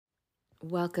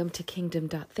Welcome to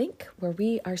Kingdom.Think, where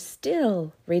we are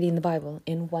still reading the Bible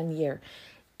in 1 year.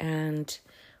 And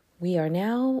we are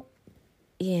now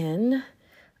in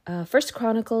 1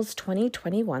 Chronicles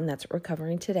 20:21, that's what we're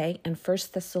covering today, and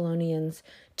 1 Thessalonians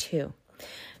 2.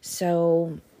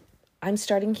 So I'm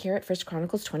starting here at 1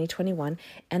 Chronicles 20:21,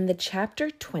 and the chapter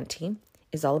 20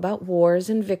 is all about wars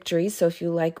and victories. So if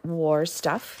you like war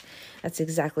stuff, that's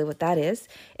exactly what that is.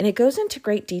 And it goes into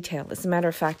great detail. As a matter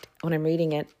of fact, when I'm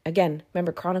reading it, again,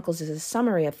 remember Chronicles is a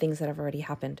summary of things that have already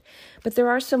happened. But there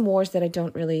are some wars that I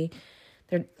don't really,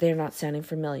 they're not sounding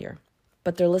familiar.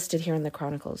 But they're listed here in the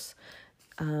Chronicles.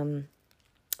 So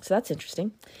that's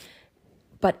interesting.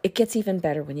 But it gets even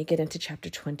better when you get into chapter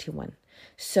 21.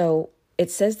 So it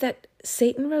says that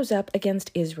Satan rose up against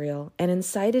Israel and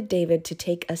incited David to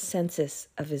take a census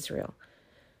of Israel.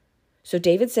 So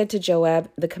David said to Joab,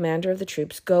 the commander of the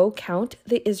troops, "Go count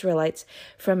the Israelites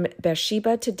from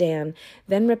Beersheba to Dan,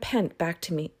 then repent back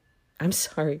to me." I'm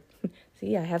sorry.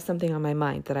 See, I have something on my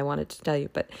mind that I wanted to tell you,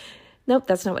 but nope,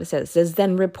 that's not what it says. It says,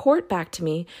 "Then report back to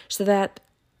me so that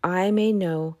I may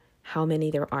know how many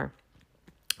there are."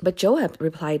 But Joab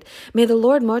replied, "May the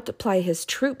Lord multiply his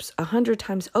troops 100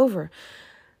 times over.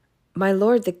 My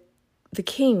lord, the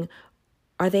king,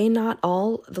 are they not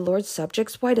all the Lord's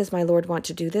subjects? Why does my Lord want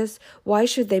to do this? Why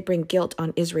should they bring guilt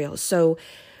on Israel?" So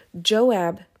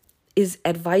Joab is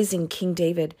advising King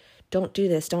David, don't do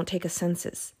this, don't take a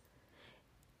census.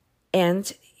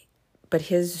 But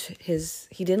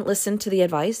he didn't listen to the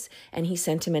advice, and he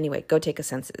sent him anyway, go take a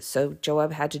census. So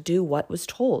Joab had to do what was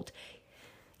told,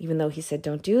 even though he said,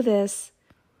 don't do this.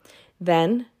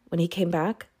 Then when he came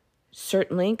back,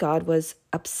 certainly God was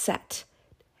upset,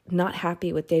 not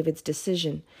happy with David's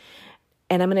decision.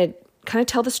 And I'm going to kind of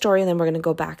tell the story, and then we're going to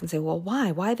go back and say, well,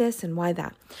 why? Why this and why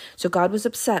that? So God was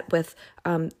upset with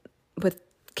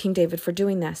King David for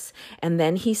doing this. And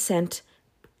then he sent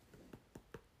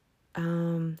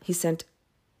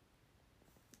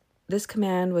this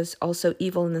command was also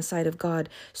evil in the sight of God,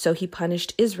 so he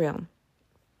punished Israel.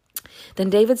 Then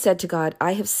David said to God,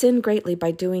 "I have sinned greatly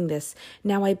by doing this.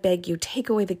 Now I beg you, take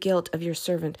away the guilt of your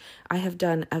servant. I have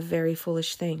done a very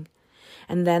foolish thing."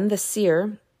 And then the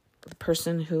seer, the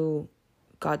person who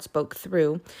God spoke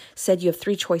through, said, "You have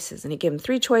 3 choices." And he gave him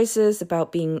 3 choices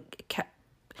about being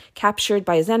captured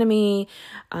by his enemy,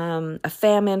 a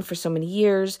famine for so many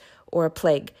years, or a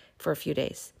plague for a few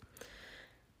days.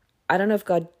 I don't know if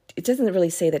God, it doesn't really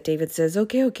say that David says,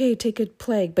 okay, take a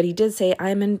plague. But he did say, "I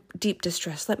am in deep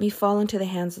distress. Let me fall into the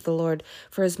hands of the Lord,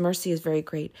 for his mercy is very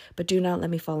great. But do not let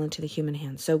me fall into the human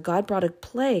hands." So God brought a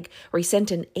plague, or he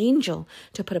sent an angel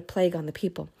to put a plague on the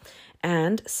people.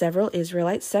 And several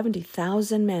Israelites,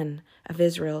 70,000 men of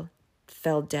Israel,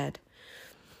 fell dead.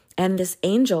 And this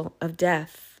angel of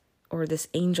death, or this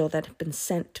angel that had been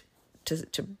sent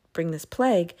to bring this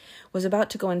plague, was about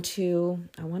to go into,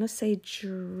 I want to say,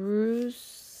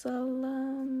 Jerusalem.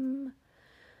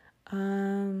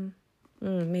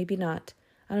 Maybe not.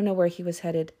 I don't know where he was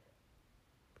headed.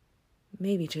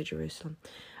 Maybe to Jerusalem.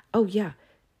 Oh, yeah.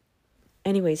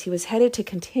 Anyways, he was headed to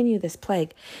continue this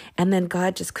plague, and then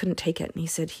God just couldn't take it. And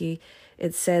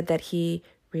it said that he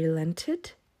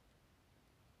relented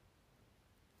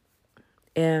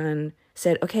and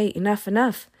said, "Okay,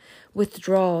 enough.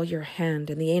 Withdraw your hand."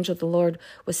 And the angel of the Lord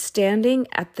was standing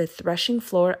at the threshing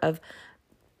floor of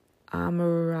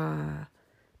Amorah,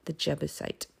 the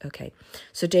Jebusite. Okay,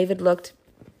 so David looked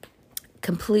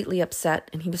completely upset,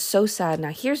 and he was so sad.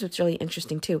 Now, here's what's really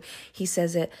interesting, too. He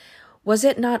says "Was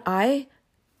it not I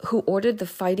who ordered the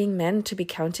fighting men to be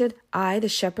counted? I, the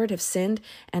shepherd, have sinned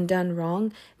and done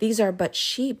wrong. These are but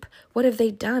sheep. What have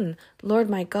they done? Lord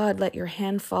my God, let your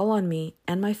hand fall on me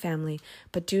and my family,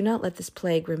 but do not let this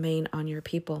plague remain on your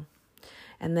people."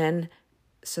 And then,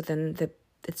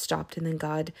 it stopped, and then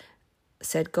God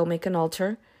said, "Go make an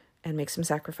altar and make some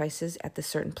sacrifices at this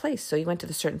certain place." So he went to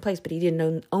the certain place, but he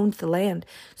didn't own the land.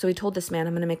 So he told this man,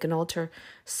 "I'm going to make an altar,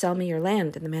 sell me your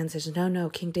land." And the man says, No,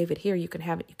 King David, here, you can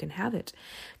have it.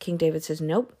 King David says,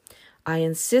 "Nope, I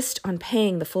insist on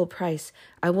paying the full price.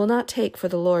 I will not take for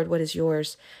the Lord what is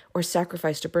yours, or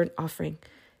sacrifice or burnt offering.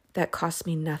 That costs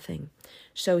me nothing."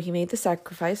 So he made the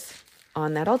sacrifice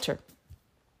on that altar.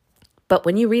 But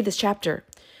when you read this chapter,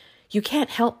 you can't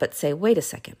help but say, wait a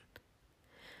second.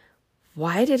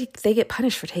 Why did they get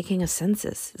punished for taking a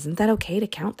census? Isn't that okay to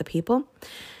count the people?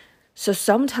 So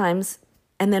sometimes,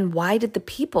 and then why did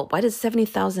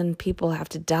 70,000 people have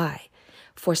to die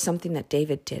for something that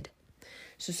David did?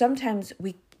 So sometimes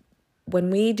when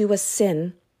we do a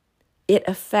sin, it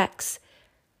affects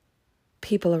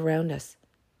people around us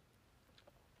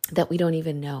that we don't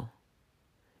even know,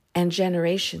 and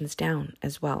generations down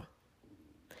as well.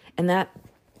 And that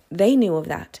they knew of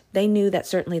that. They knew that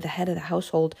certainly the head of the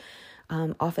household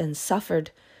often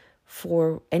suffered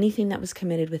for anything that was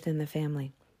committed within the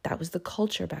family. That was the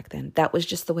culture back then. That was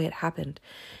just the way it happened.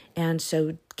 And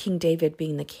so King David,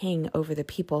 being the king over the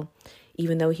people,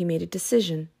 even though he made a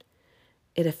decision,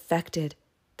 it affected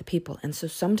the people. And so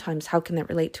sometimes, how can that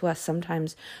relate to us?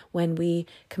 Sometimes when we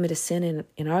commit a sin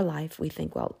in our life, we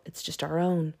think, well, it's just our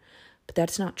own. But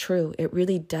that's not true. It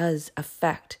really does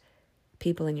affect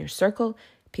people in your circle,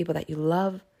 people that you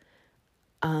love,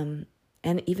 and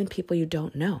even people you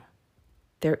don't know.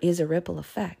 There is a ripple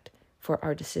effect for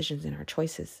our decisions and our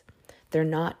choices. They're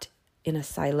not in a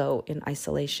silo, in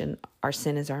isolation. Our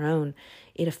sin is our own.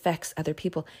 It affects other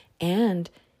people,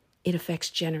 and it affects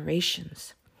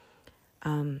generations.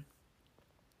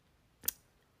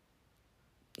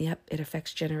 It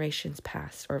affects generations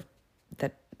past, or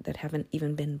that haven't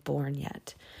even been born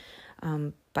yet,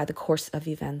 by the course of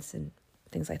events and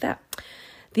things like that.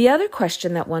 The other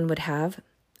question that one would have,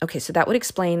 okay, so that would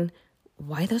explain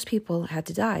why those people had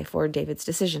to die for David's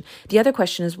decision. The other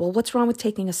question is, well, what's wrong with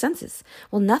taking a census?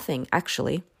 Well, nothing,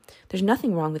 actually. There's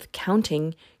nothing wrong with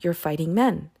counting your fighting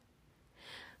men.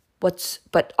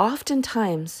 But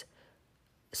oftentimes,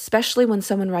 especially when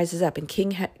someone rises up, and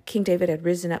King David had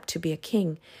risen up to be a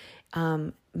king,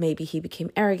 maybe he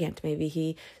became arrogant. Maybe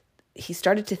he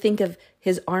started to think of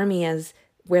his army as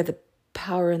where the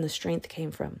power and the strength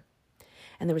came from.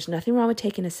 And there was nothing wrong with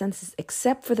taking a census,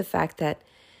 except for the fact that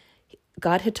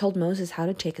God had told Moses how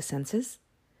to take a census,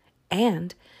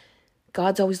 and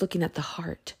God's always looking at the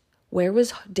heart. Where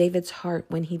was David's heart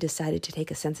when he decided to take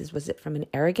a census? Was it from an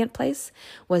arrogant place?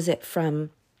 Was it from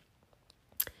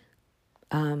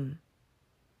a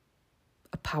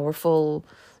powerful,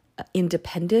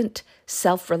 independent,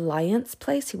 self-reliance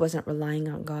place? He wasn't relying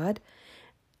on God.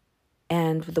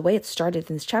 And the way it started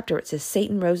in this chapter, it says,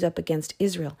 Satan rose up against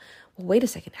Israel. Well, wait a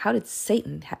second. How did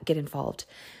Satan get involved?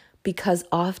 Because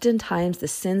oftentimes the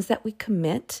sins that we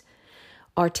commit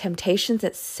are temptations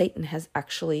that Satan has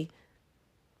actually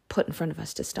put in front of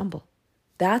us to stumble.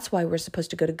 That's why we're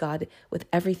supposed to go to God with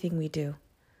everything we do.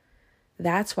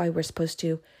 That's why we're supposed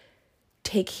to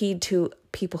take heed to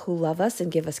people who love us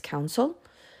and give us counsel,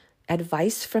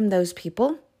 advice from those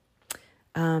people,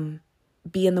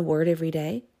 be in the Word every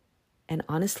day, and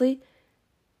honestly,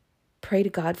 pray to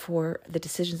God for the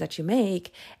decisions that you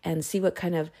make and see what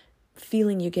kind of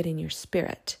feeling you get in your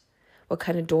spirit, what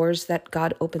kind of doors that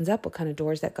God opens up, what kind of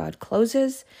doors that God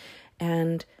closes,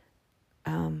 and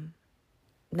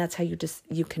that's how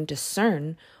you can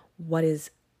discern when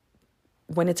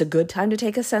it's a good time to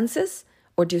take a census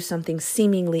or do something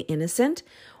seemingly innocent,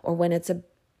 or when it's a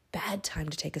bad time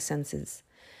to take a census.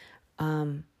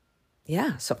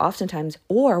 So oftentimes,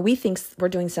 or we think we're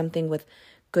doing something with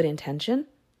good intention,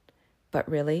 but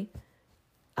really,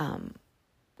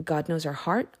 God knows our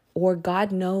heart, or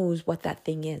God knows what that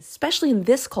thing is, especially in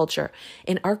this culture,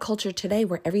 in our culture today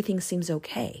where everything seems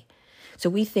okay. So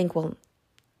we think, well,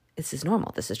 this is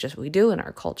normal. This is just what we do in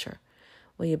our culture.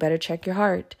 Well, you better check your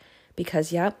heart,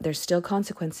 because, there's still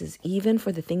consequences, even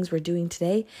for the things we're doing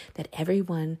today that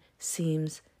everyone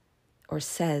seems or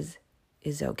says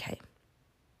is okay.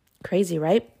 Crazy,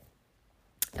 right?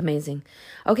 Amazing.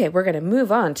 Okay, we're going to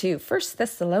move on to 1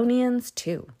 Thessalonians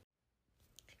 2.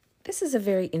 This is a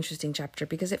very interesting chapter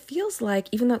because it feels like,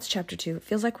 even though it's chapter 2, it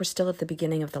feels like we're still at the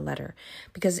beginning of the letter.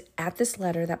 Because at this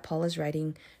letter that Paul is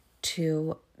writing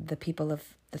to the people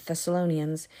of the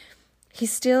Thessalonians,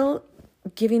 he's still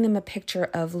giving them a picture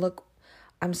of, look,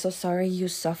 I'm so sorry you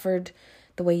suffered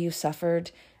the way you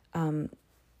suffered,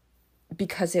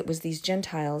 because it was these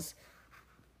Gentiles.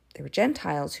 They were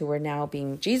Gentiles who were now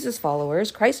being Jesus followers,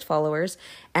 Christ followers,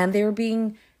 and they were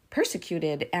being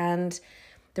persecuted. And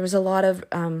there was a lot of,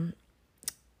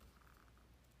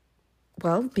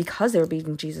 because they were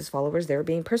being Jesus followers, they were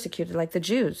being persecuted like the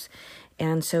Jews.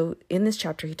 And so in this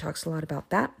chapter, he talks a lot about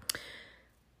that.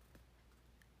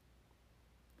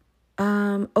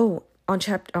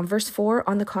 On verse 4,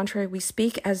 on the contrary, we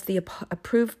speak as the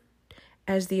approved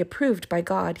by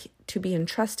God to be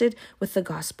entrusted with the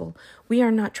gospel. We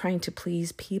are not trying to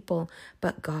please people,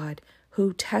 but God,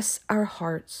 who tests our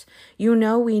hearts. You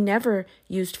know, we never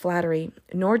used flattery,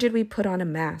 nor did we put on a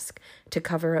mask to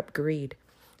cover up greed.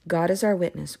 God is our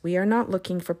witness. We are not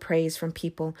looking for praise from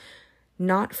people,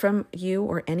 not from you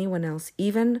or anyone else,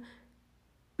 even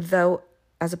though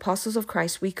as apostles of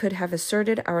Christ, we could have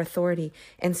asserted our authority.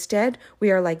 Instead,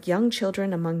 we are like young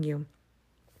children among you.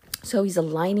 So he's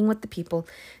aligning with the people,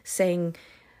 saying,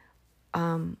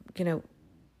 we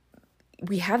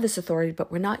have this authority,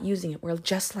 but we're not using it. We're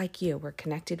just like you. We're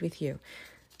connected with you.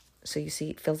 So you see,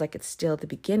 it feels like it's still the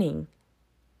beginning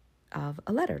of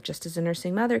a letter. Just as a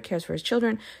nursing mother cares for his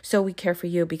children, so we care for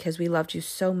you because we loved you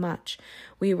so much.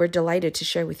 We were delighted to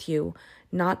share with you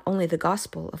not only the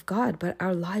gospel of God, but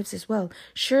our lives as well.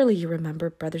 Surely you remember,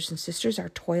 brothers and sisters, our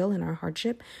toil and our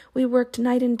hardship. We worked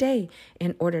night and day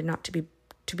in order not to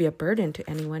be a burden to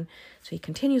anyone. So he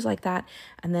continues like that.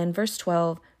 And then verse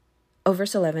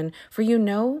 11, for you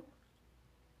know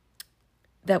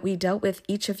that we dealt with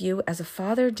each of you as a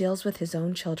father deals with his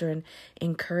own children,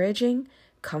 encouraging,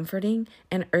 comforting,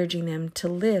 and urging them to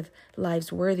live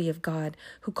lives worthy of God,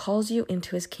 who calls you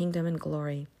into his kingdom and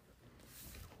glory.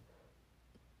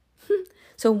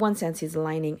 So in one sense, he's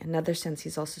aligning. Another sense,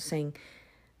 he's also saying,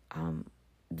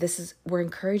 we're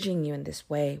encouraging you in this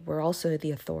way. We're also the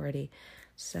authority.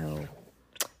 So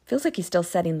feels like he's still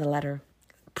setting the letter,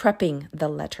 prepping the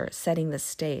letter, setting the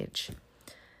stage.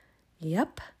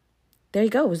 Yep. There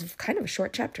you go. It was kind of a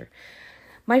short chapter.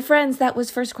 My friends, that was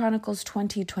 1 Chronicles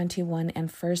 20:21 and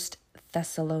 1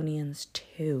 Thessalonians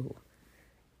 2.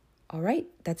 All right.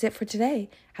 That's it for today.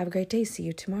 Have a great day. See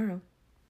you tomorrow.